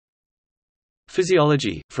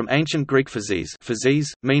Physiology, from ancient Greek physis, physis,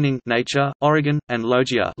 meaning nature, origin, and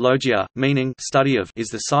logia, logia, meaning study of, is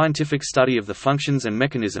the scientific study of the functions and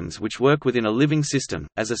mechanisms which work within a living system.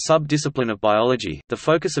 As a sub-discipline of biology, the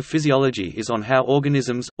focus of physiology is on how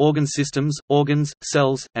organisms, organ systems, organs,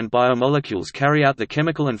 cells, and biomolecules carry out the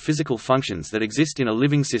chemical and physical functions that exist in a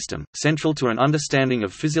living system. Central to an understanding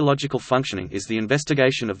of physiological functioning is the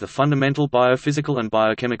investigation of the fundamental biophysical and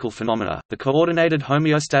biochemical phenomena, the coordinated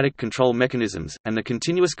homeostatic control mechanisms, and the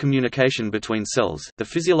continuous communication between cells. The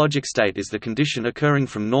physiologic state is the condition occurring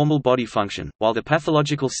from normal body function, while the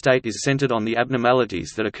pathological state is centered on the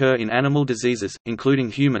abnormalities that occur in animal diseases,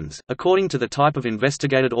 including humans. According to the type of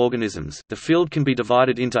investigated organisms, the field can be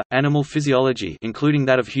divided into animal physiology, including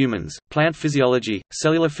that of humans, plant physiology,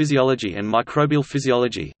 cellular physiology, and microbial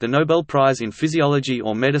physiology. The Nobel Prize in Physiology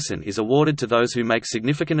or Medicine is awarded to those who make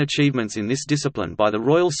significant achievements in this discipline by the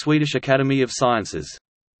Royal Swedish Academy of Sciences.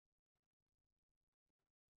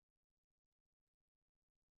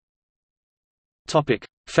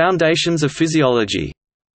 Foundations of physiology.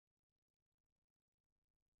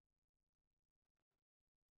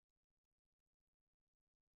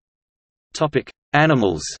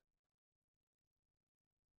 Animals.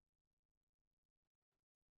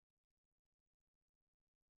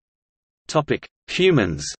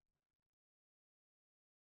 Humans.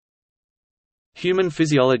 Human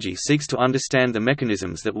physiology seeks to understand the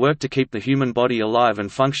mechanisms that work to keep the human body alive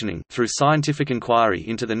and functioning, through scientific inquiry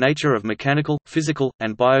into the nature of mechanical, physical,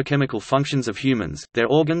 and biochemical functions of humans, their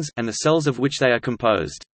organs, and the cells of which they are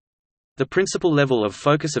composed. The principal level of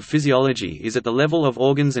focus of physiology is at the level of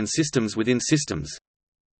organs and systems within systems.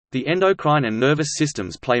 The endocrine and nervous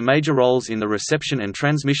systems play major roles in the reception and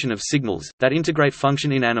transmission of signals that integrate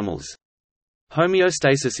function in animals.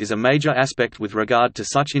 Homeostasis is a major aspect with regard to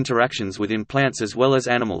such interactions within plants as well as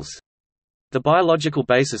animals. The biological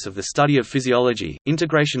basis of the study of physiology,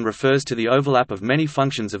 integration refers to the overlap of many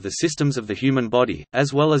functions of the systems of the human body,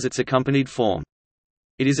 as well as its accompanied form.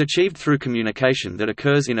 It is achieved through communication that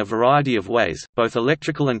occurs in a variety of ways, both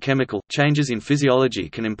electrical and chemical. Changes in physiology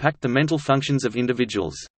can impact the mental functions of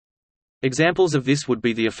individuals. Examples of this would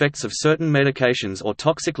be the effects of certain medications or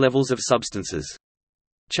toxic levels of substances.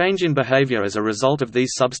 Change in behavior as a result of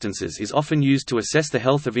these substances is often used to assess the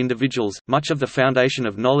health of individuals. Much of the foundation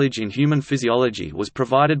of knowledge in human physiology was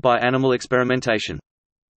provided by animal experimentation.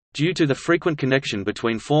 Due to the frequent connection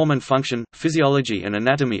between form and function, physiology and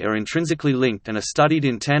anatomy are intrinsically linked and are studied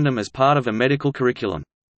in tandem as part of a medical curriculum.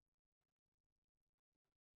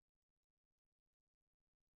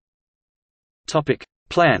 Topic: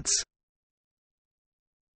 Plants.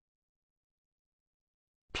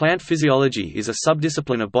 Plant physiology is a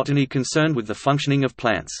subdiscipline of botany concerned with the functioning of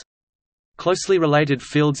plants. Closely related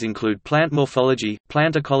fields include plant morphology,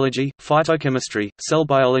 plant ecology, phytochemistry, cell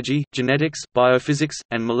biology, genetics, biophysics,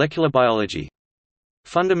 and molecular biology.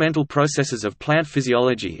 Fundamental processes of plant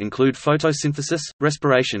physiology include photosynthesis,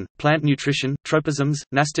 respiration, plant nutrition, tropisms,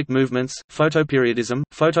 nastic movements, photoperiodism,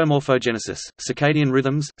 photomorphogenesis, circadian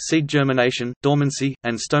rhythms, seed germination, dormancy,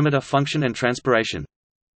 and stomata function and transpiration.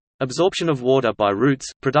 Absorption of water by roots,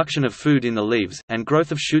 production of food in the leaves, and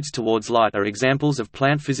growth of shoots towards light are examples of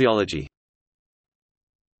plant physiology.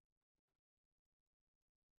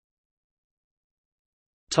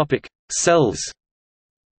 Cells.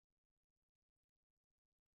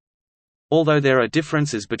 Although there are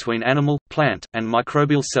differences between animal, plant, and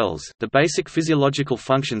microbial cells, the basic physiological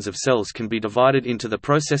functions of cells can be divided into the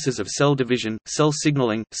processes of cell division, cell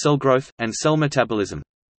signaling, cell growth, and cell metabolism.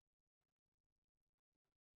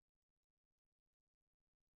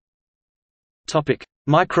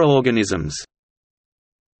 Microorganisms.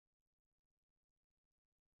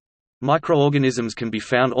 Microorganisms can be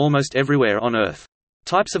found almost everywhere on Earth.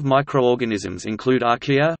 Types of microorganisms include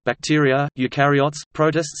archaea, bacteria, eukaryotes,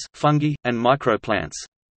 protists, fungi, and microplants.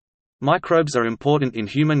 Microbes are important in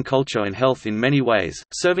human culture and health in many ways,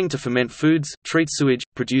 serving to ferment foods, treat sewage,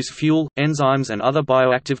 produce fuel, enzymes, and other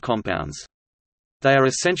bioactive compounds. They are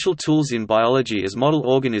essential tools in biology as model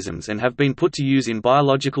organisms and have been put to use in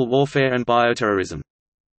biological warfare and bioterrorism.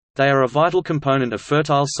 They are a vital component of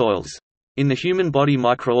fertile soils. In the human body,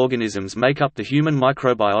 microorganisms make up the human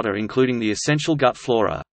microbiota, including the essential gut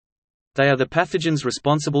flora. They are the pathogens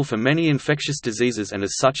responsible for many infectious diseases and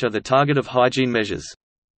as such are the target of hygiene measures.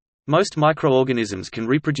 Most microorganisms can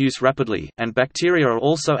reproduce rapidly, and bacteria are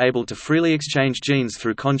also able to freely exchange genes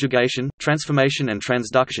through conjugation, transformation and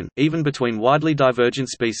transduction, even between widely divergent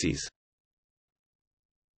species.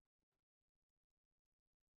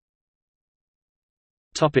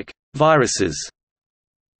 Viruses.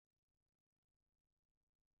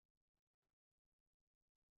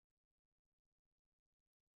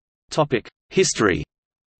 History.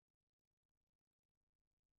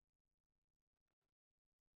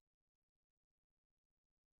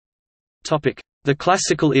 The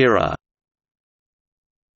Classical era.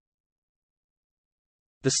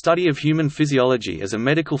 The study of human physiology as a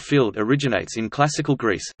medical field originates in classical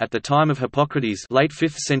Greece, at the time of Hippocrates, late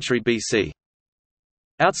 5th century BC.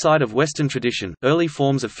 Outside of Western tradition, early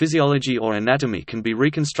forms of physiology or anatomy can be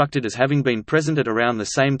reconstructed as having been present at around the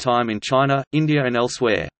same time in China, India and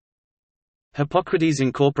elsewhere. Hippocrates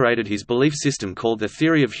incorporated his belief system called the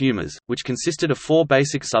theory of humours, which consisted of 4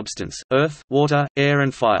 basic substances: earth, water, air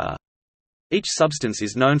and fire. Each substance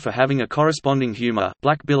is known for having a corresponding humour,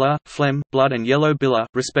 black bile, phlegm, blood and yellow bile,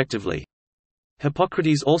 respectively.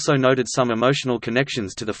 Hippocrates also noted some emotional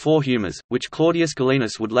connections to the 4 humours, which Claudius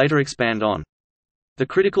Galenus would later expand on. The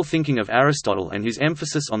critical thinking of Aristotle and his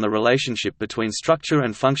emphasis on the relationship between structure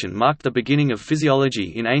and function marked the beginning of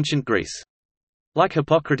physiology in ancient Greece. Like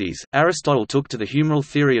Hippocrates, Aristotle took to the humoral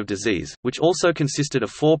theory of disease, which also consisted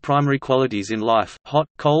of 4 primary qualities in life: hot,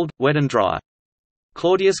 cold, wet and dry.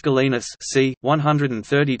 Claudius Galenus c.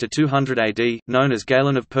 130–200 AD, known as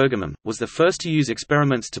Galen of Pergamum, was the first to use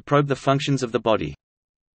experiments to probe the functions of the body.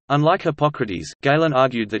 Unlike Hippocrates, Galen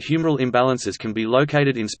argued that humoral imbalances can be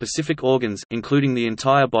located in specific organs, including the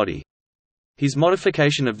entire body. His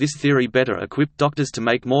modification of this theory better equipped doctors to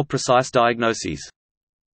make more precise diagnoses.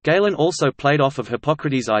 Galen also played off of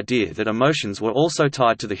Hippocrates' idea that emotions were also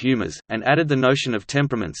tied to the humours, and added the notion of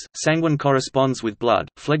temperaments. Sanguine corresponds with blood,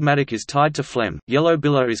 phlegmatic is tied to phlegm, yellow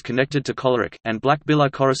bile is connected to choleric, and black bile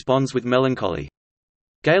corresponds with melancholy.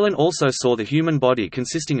 Galen also saw the human body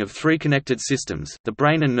consisting of 3 connected systems: the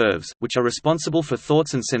brain and nerves, which are responsible for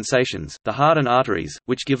thoughts and sensations, the heart and arteries,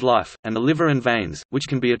 which give life, and the liver and veins, which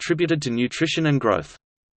can be attributed to nutrition and growth.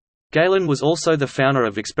 Galen was also the founder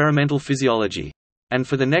of experimental physiology. And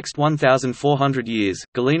for the next 1,400 years,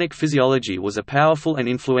 Galenic physiology was a powerful and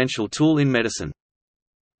influential tool in medicine.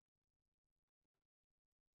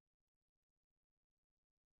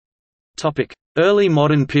 Early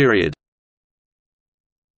modern period.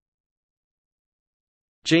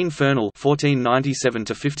 Jean Fernel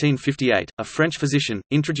 (1497–1558), a French physician,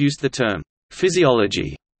 introduced the term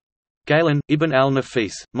physiology. Galen, Ibn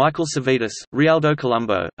al-Nafis, Michael Servetus, Rialdo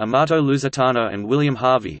Colombo, Amato Lusitano and William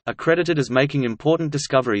Harvey, are credited as making important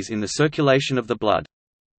discoveries in the circulation of the blood.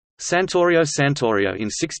 Santorio in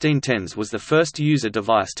 1610s was the first to use a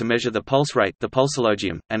device to measure the pulse rate, the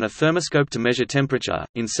pulsologium, and a thermoscope to measure temperature.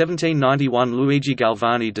 In 1791 Luigi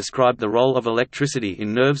Galvani described the role of electricity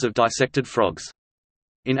in nerves of dissected frogs.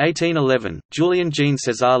 In 1811, Julien-Jean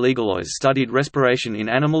César Legalois studied respiration in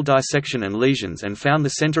animal dissection and lesions and found the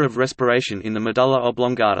center of respiration in the medulla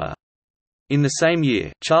oblongata. In the same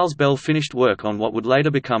year, Charles Bell finished work on what would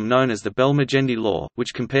later become known as the Bell-Magendie law,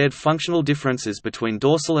 which compared functional differences between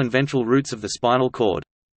dorsal and ventral roots of the spinal cord.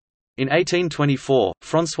 In 1824,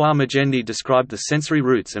 François Magendie described the sensory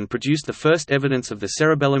roots and produced the first evidence of the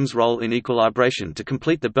cerebellum's role in equilibration to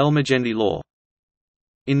complete the Bell-Magendie law.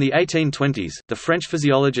 In the 1820s, the French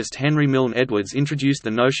physiologist Henry Milne Edwards introduced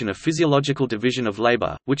the notion of physiological division of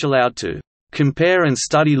labor, which allowed to compare and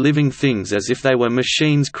study living things as if they were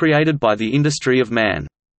machines created by the industry of man.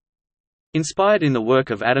 Inspired in the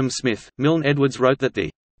work of Adam Smith, Milne Edwards wrote that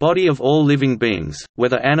the body of all living beings,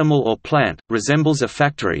 whether animal or plant, resembles a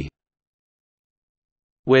factory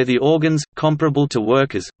where the organs, comparable to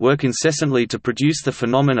workers, work incessantly to produce the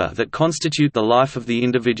phenomena that constitute the life of the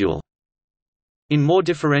individual. In more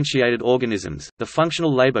differentiated organisms, the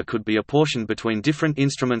functional labor could be apportioned between different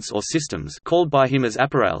instruments or systems called by him as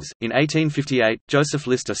apparels. In 1858, Joseph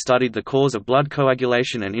Lister studied the cause of blood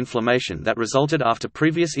coagulation and inflammation that resulted after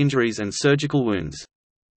previous injuries and surgical wounds.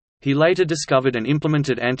 He later discovered and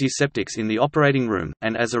implemented antiseptics in the operating room,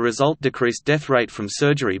 and as a result decreased death rate from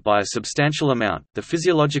surgery by a substantial amount. The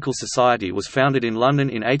Physiological Society was founded in London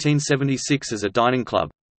in 1876 as a dining club.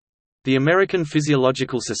 The American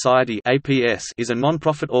Physiological Society (APS) is a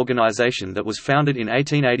non-profit organization that was founded in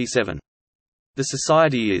 1887. The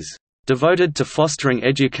society is devoted to fostering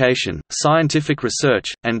education, scientific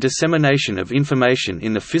research, and dissemination of information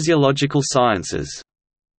in the physiological sciences.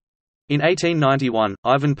 In 1891,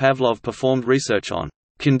 Ivan Pavlov performed research on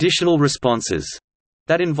conditional responses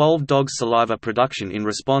that involved dogs' saliva production in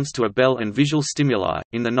response to a bell and visual stimuli.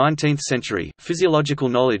 In the 19th century, physiological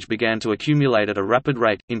knowledge began to accumulate at a rapid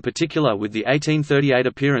rate, in particular with the 1838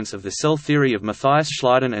 appearance of the cell theory of Matthias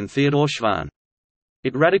Schleiden and Theodor Schwann.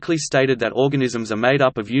 It radically stated that organisms are made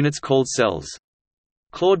up of units called cells.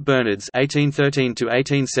 Claude Bernard's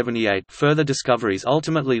 (1813–1878) further discoveries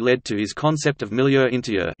ultimately led to his concept of milieu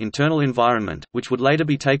intérieur, internal environment, which would later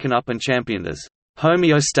be taken up and championed as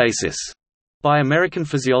homeostasis. By American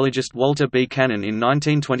physiologist Walter B. Cannon in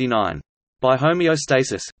 1929. By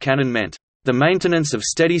homeostasis, Cannon meant, "the maintenance of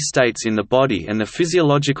steady states in the body and the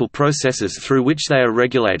physiological processes through which they are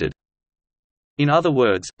regulated." In other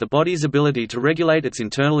words, the body's ability to regulate its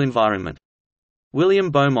internal environment.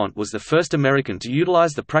 William Beaumont was the first American to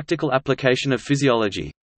utilize the practical application of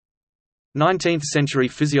physiology. 19th-century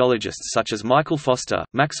physiologists such as Michael Foster,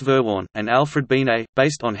 Max Verworn, and Alfred Binet,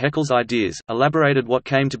 based on Haeckel's ideas, elaborated what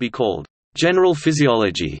came to be called general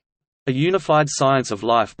physiology, a unified science of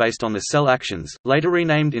life based on the cell actions, later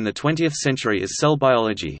renamed in the 20th century as cell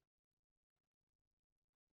biology.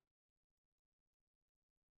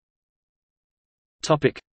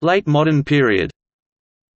 Late modern period.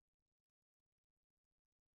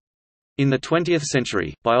 In the 20th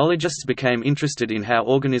century, biologists became interested in how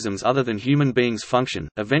organisms other than human beings function,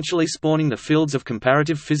 eventually spawning the fields of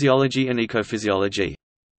comparative physiology and ecophysiology.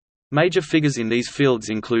 Major figures in these fields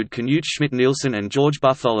include Knut Schmidt-Nielsen and George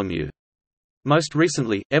Bartholomew. Most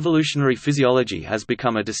recently, evolutionary physiology has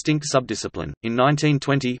become a distinct subdiscipline. In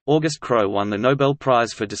 1920, August Crowe won the Nobel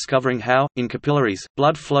Prize for discovering how, in capillaries,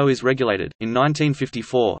 blood flow is regulated. In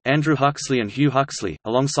 1954, Andrew Huxley and Hugh Huxley,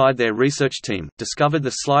 alongside their research team, discovered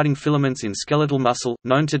the sliding filaments in skeletal muscle,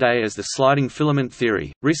 known today as the sliding filament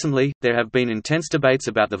theory. Recently, there have been intense debates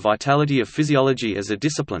about the vitality of physiology as a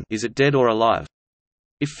discipline. Is it dead or alive?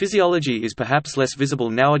 If physiology is perhaps less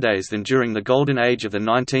visible nowadays than during the golden age of the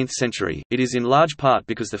 19th century, it is in large part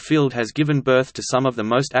because the field has given birth to some of the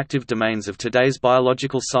most active domains of today's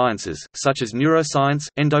biological sciences, such as neuroscience,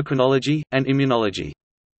 endocrinology, and immunology.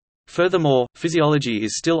 Furthermore, physiology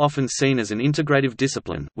is still often seen as an integrative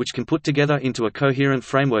discipline, which can put together into a coherent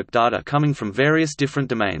framework data coming from various different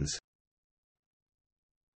domains.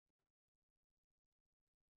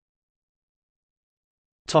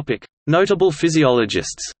 Notable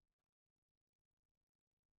physiologists.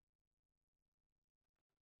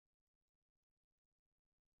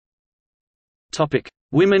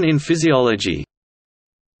 Women in physiology.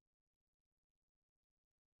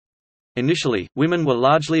 Initially, women were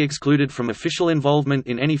largely excluded from official involvement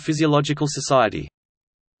in any physiological society.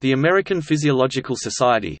 The American Physiological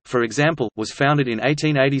Society, for example, was founded in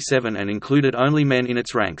 1887 and included only men in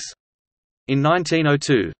its ranks. In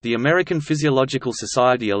 1902, the American Physiological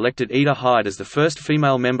Society elected Ida Hyde as the first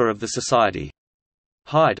female member of the society.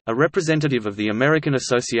 Hyde, a representative of the American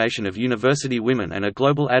Association of University Women and a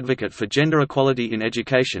global advocate for gender equality in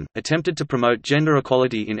education, attempted to promote gender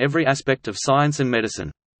equality in every aspect of science and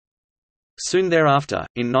medicine. Soon thereafter,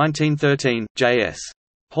 in 1913, J.S.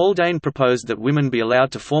 Haldane proposed that women be allowed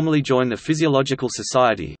to formally join the Physiological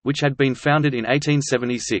Society, which had been founded in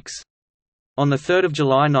 1876. On 3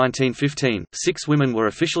 July 1915, 6 women were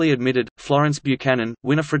officially admitted: Florence Buchanan,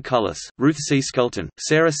 Winifred Cullis, Ruth C. Skelton,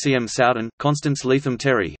 Sarah C. M. Sowden, Constance Leatham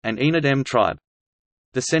Terry, and Enid M. Tribe.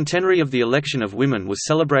 The centenary of the election of women was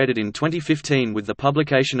celebrated in 2015 with the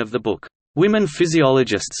publication of the book, Women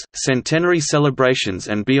Physiologists, Centenary Celebrations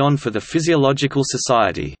and Beyond for the Physiological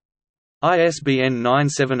Society. ISBN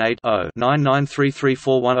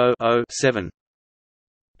 978-0-9933410-0-7.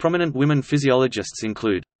 Prominent women physiologists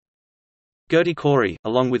include Gertie Corey,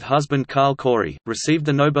 along with husband Carl Corey, received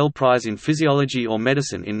the Nobel Prize in Physiology or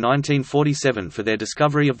Medicine in 1947 for their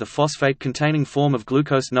discovery of the phosphate-containing form of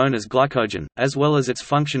glucose known as glycogen, as well as its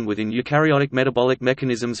function within eukaryotic metabolic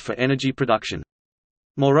mechanisms for energy production.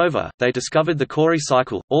 Moreover, they discovered the Corey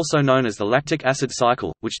cycle, also known as the lactic acid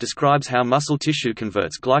cycle, which describes how muscle tissue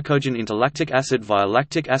converts glycogen into lactic acid via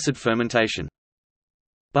lactic acid fermentation.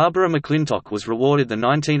 Barbara McClintock was rewarded the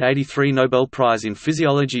 1983 Nobel Prize in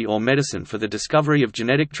Physiology or Medicine for the discovery of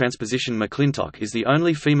genetic transposition. McClintock is the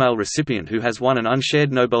only female recipient who has won an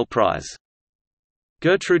unshared Nobel Prize.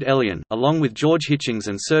 Gertrude Elion, along with George Hitchings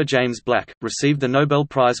and Sir James Black, received the Nobel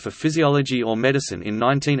Prize for Physiology or Medicine in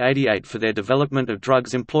 1988 for their development of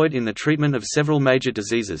drugs employed in the treatment of several major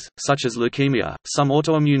diseases, such as leukemia, some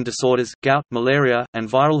autoimmune disorders, gout, malaria, and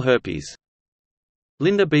viral herpes.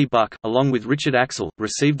 Linda B. Buck, along with Richard Axel,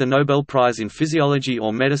 received the Nobel Prize in Physiology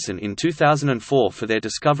or Medicine in 2004 for their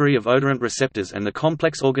discovery of odorant receptors and the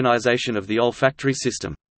complex organization of the olfactory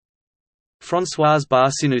system. Françoise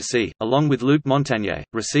Bar-Sinoussi, along with Luc Montagnier,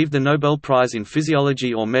 received the Nobel Prize in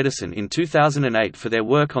Physiology or Medicine in 2008 for their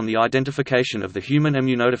work on the identification of the human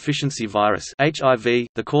immunodeficiency virus (HIV),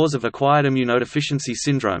 the cause of acquired immunodeficiency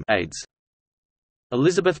syndrome (AIDS).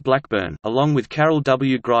 Elizabeth Blackburn, along with Carol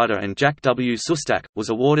W. Greider and Jack W. Szostak, was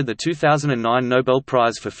awarded the 2009 Nobel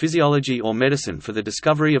Prize for Physiology or Medicine for the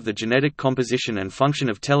discovery of the genetic composition and function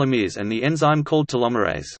of telomeres and the enzyme called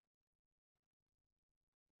telomerase.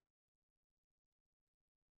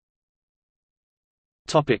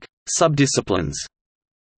 Subdisciplines.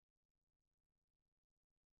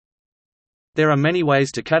 There are many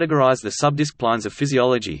ways to categorize the subdisciplines of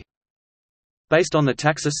physiology. Based on the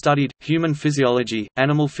taxa studied, human physiology,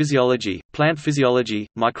 animal physiology, plant physiology,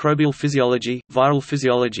 microbial physiology, viral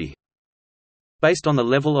physiology. Based on the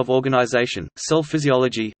level of organization, cell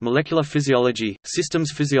physiology, molecular physiology,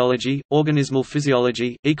 systems physiology, organismal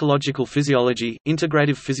physiology, ecological physiology,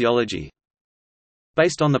 integrative physiology.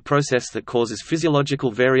 Based on the process that causes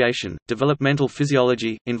physiological variation, developmental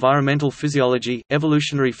physiology, environmental physiology,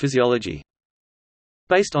 evolutionary physiology.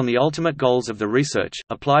 Based on the ultimate goals of the research,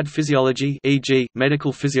 applied physiology, e.g.,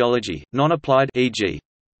 medical physiology, non-applied, e.g.,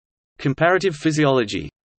 comparative physiology.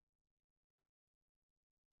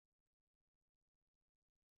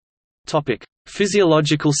 Topic: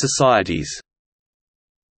 Physiological societies.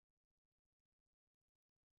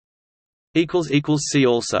 See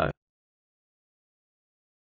also